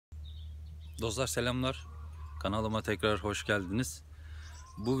Dostlar selamlar. Kanalıma tekrar hoş geldiniz.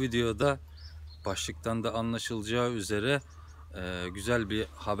 Bu videoda başlıktan da anlaşılacağı üzere güzel bir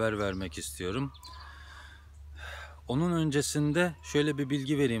haber vermek istiyorum. Onun öncesinde şöyle bir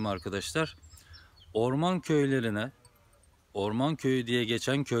bilgi vereyim arkadaşlar. Orman köylerine, orman köyü diye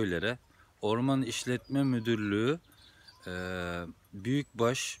geçen köylere Orman İşletme Müdürlüğü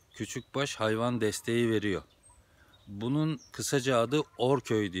büyükbaş, küçükbaş hayvan desteği veriyor. Bunun kısaca adı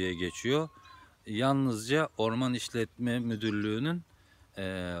Orköy diye geçiyor. Yalnızca Orman İşletme Müdürlüğü'nün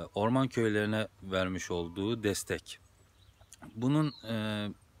orman köylerine vermiş olduğu destek. Bunun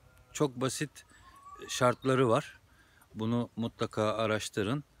çok basit şartları var. Bunu mutlaka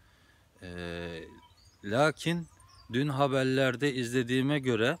araştırın. Lakin dün haberlerde izlediğime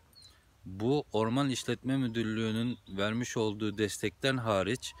göre bu Orman İşletme Müdürlüğü'nün vermiş olduğu destekten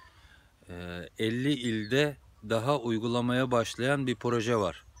hariç 50 ilde daha uygulamaya başlayan bir proje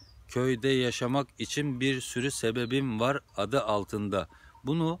var. Köyde yaşamak için bir sürü sebebim var adı altında.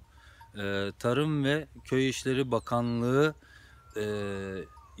 Bunu Tarım ve Köy İşleri Bakanlığı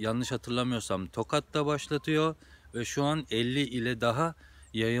yanlış hatırlamıyorsam Tokat'ta başlatıyor ve şu an 50 ile daha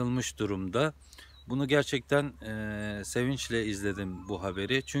yayılmış durumda. Bunu gerçekten sevinçle izledim bu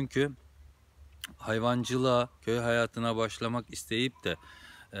haberi. Çünkü hayvancılığa, köy hayatına başlamak isteyip de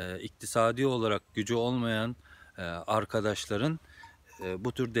iktisadi olarak gücü olmayan arkadaşların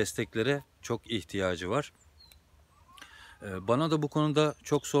bu tür desteklere çok ihtiyacı var. Bana da bu konuda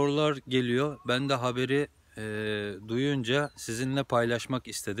çok sorular geliyor. Ben de haberi duyunca sizinle paylaşmak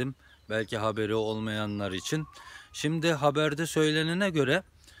istedim. Belki haberi olmayanlar için. Şimdi haberde söylenene göre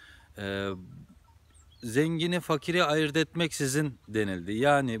zengini fakiri ayırt etmeksizin denildi.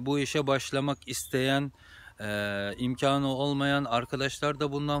 Yani bu işe başlamak isteyen, imkanı olmayan arkadaşlar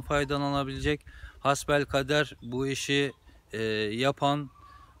da bundan faydalanabilecek. Hasbelkader bu işi yapan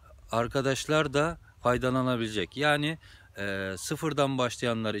arkadaşlar da faydalanabilecek. Yani sıfırdan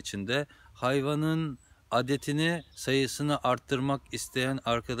başlayanlar için de hayvanın adetini, sayısını arttırmak isteyen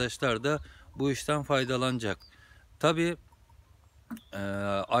arkadaşlar da bu işten faydalanacak. Tabii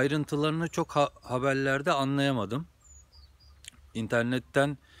ayrıntılarını çok haberlerde anlayamadım.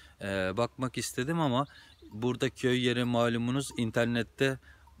 İnternetten bakmak istedim ama burada köy yeri malumunuz, internette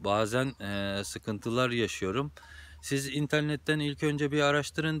bazen sıkıntılar yaşıyorum. Siz internetten ilk önce bir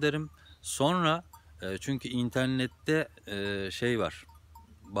araştırın derim. Sonra çünkü internette şey var.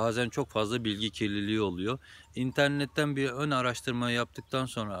 Bazen çok fazla bilgi kirliliği oluyor. İnternetten bir ön araştırma yaptıktan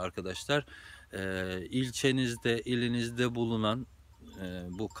sonra arkadaşlar ilçenizde, ilinizde bulunan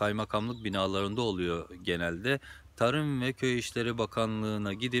bu kaymakamlık binalarında oluyor genelde. Tarım ve Köy İşleri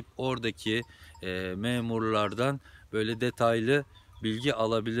Bakanlığı'na gidip oradaki memurlardan böyle detaylı bilgi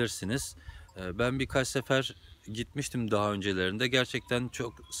alabilirsiniz. Ben birkaç sefer gitmiştim daha öncelerinde. Gerçekten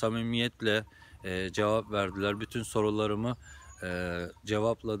çok samimiyetle cevap verdiler. Bütün sorularımı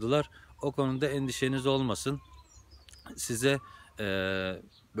cevapladılar. O konuda endişeniz olmasın. Size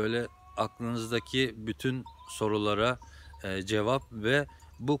böyle aklınızdaki bütün sorulara cevap ve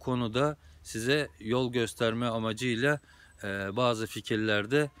bu konuda size yol gösterme amacıyla bazı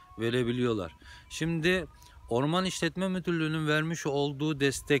fikirler de verebiliyorlar. Şimdi Orman İşletme Müdürlüğü'nün vermiş olduğu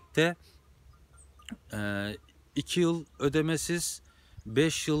destekte 2 yıl ödemesiz,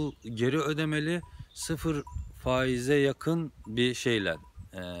 5 yıl geri ödemeli, 0 faize yakın bir şeyle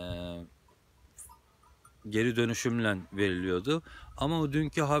geri dönüşümle veriliyordu. Ama o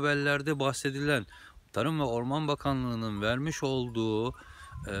dünkü haberlerde bahsedilen Tarım ve Orman Bakanlığı'nın vermiş olduğu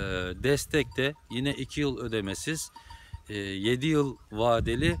destekte yine 2 yıl ödemesiz, 7 yıl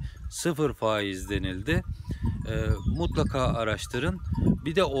vadeli, 0 faiz denildi. Mutlaka araştırın.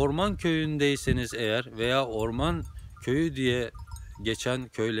 Bir de orman köyündeyseniz eğer veya orman köyü diye geçen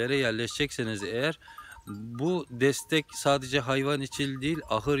köylere yerleşecekseniz eğer, bu destek sadece hayvan için değil,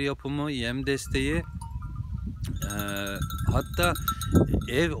 ahır yapımı, yem desteği, hatta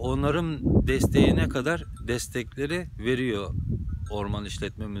ev onarım desteğine kadar destekleri veriyor Orman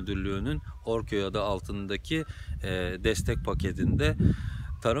İşletme Müdürlüğü'nün Orköy adı altındaki destek paketinde.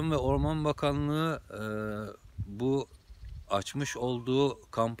 Tarım ve Orman Bakanlığı bu açmış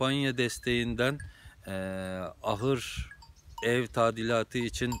olduğu kampanya desteğinden ahır, ev tadilatı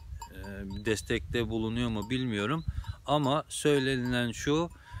için destekte bulunuyor mu bilmiyorum. Ama söylenilen şu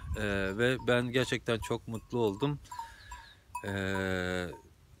ve ben gerçekten çok mutlu oldum.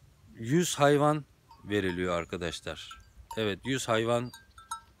 100 hayvan veriliyor arkadaşlar. Evet, 100 hayvan,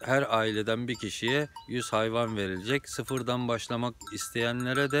 her aileden bir kişiye 100 hayvan verilecek. Sıfırdan başlamak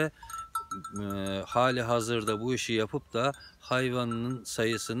isteyenlere de hali hazırda bu işi yapıp da hayvanın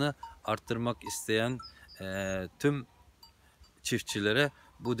sayısını arttırmak isteyen tüm çiftçilere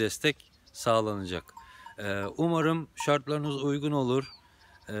bu destek sağlanacak. Umarım şartlarınız uygun olur.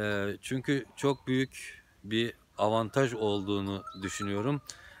 Çünkü çok büyük bir avantaj olduğunu düşünüyorum.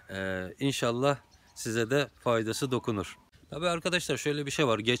 İnşallah size de faydası dokunur. Tabii arkadaşlar, şöyle bir şey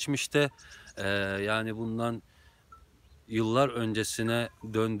var. Geçmişte yani bundan yıllar öncesine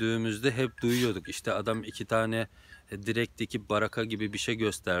döndüğümüzde hep duyuyorduk. İşte adam 2 tane direk dikip baraka gibi bir şey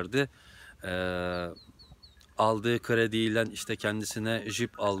gösterdi. Aldığı krediyle işte kendisine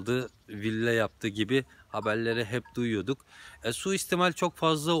jip aldı, villa yaptı gibi haberleri hep duyuyorduk. Suistimal çok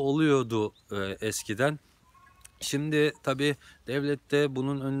fazla oluyordu eskiden. Şimdi tabii devlet de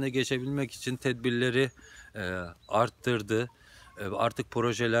bunun önüne geçebilmek için tedbirleri arttırdı. Artık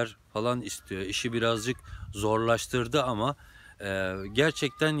projeler falan istiyor. İşi birazcık zorlaştırdı ama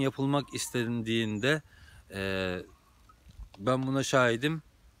gerçekten yapılmak istendiğinde ben buna şahidim,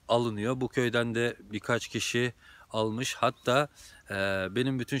 alınıyor. Bu köyden de birkaç kişi almış. Hatta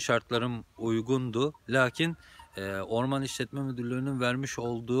benim bütün şartlarım uygundu. Lakin Orman İşletme Müdürlüğü'nün vermiş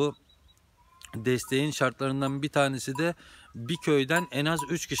olduğu desteğin şartlarından bir tanesi de bir köyden en az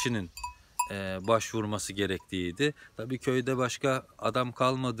 3 kişinin başvurması gerektiğiydi. Tabii köyde başka adam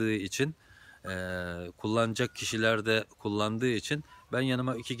kalmadığı için, kullanacak kişiler de kullandığı için ben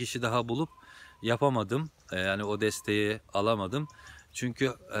yanıma 2 kişi daha bulup yapamadım. Yani o desteği alamadım.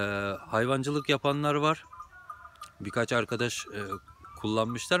 Çünkü hayvancılık yapanlar var. Birkaç arkadaş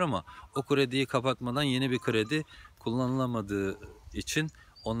kullanmışlar ama o krediyi kapatmadan yeni bir kredi kullanılamadığı için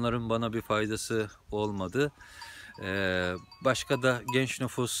onların bana bir faydası olmadı. Başka da genç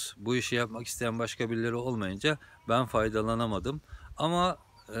nüfus, bu işi yapmak isteyen başka birileri olmayınca ben faydalanamadım. Ama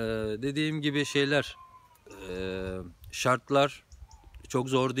dediğim gibi şeyler, şartlar çok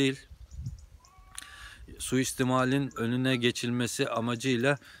zor değil. Suistimalin önüne geçilmesi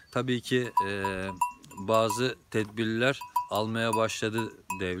amacıyla tabii ki bazı tedbirler almaya başladı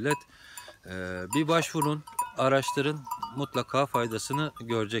devlet. Bir başvurun, araştırın, mutlaka faydasını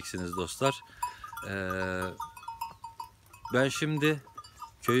göreceksiniz dostlar. Ben şimdi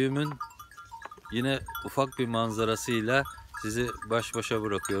köyümün yine ufak bir manzarasıyla sizi baş başa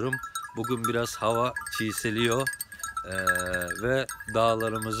bırakıyorum. Bugün biraz hava çiğseliyor ve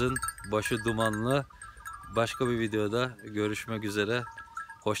dağlarımızın başı dumanlı. Başka bir videoda görüşmek üzere.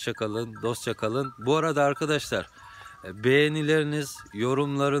 Hoşça kalın, dostça kalın. Bu arada arkadaşlar, beğenileriniz,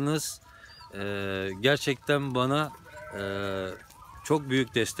 yorumlarınız gerçekten bana çok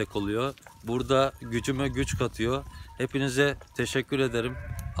büyük destek oluyor. Burada gücüme güç katıyor. Hepinize teşekkür ederim.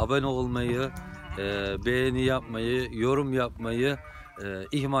 Abone olmayı, beğeni yapmayı, yorum yapmayı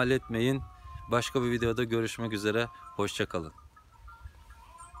ihmal etmeyin. Başka bir videoda görüşmek üzere. Hoşça kalın.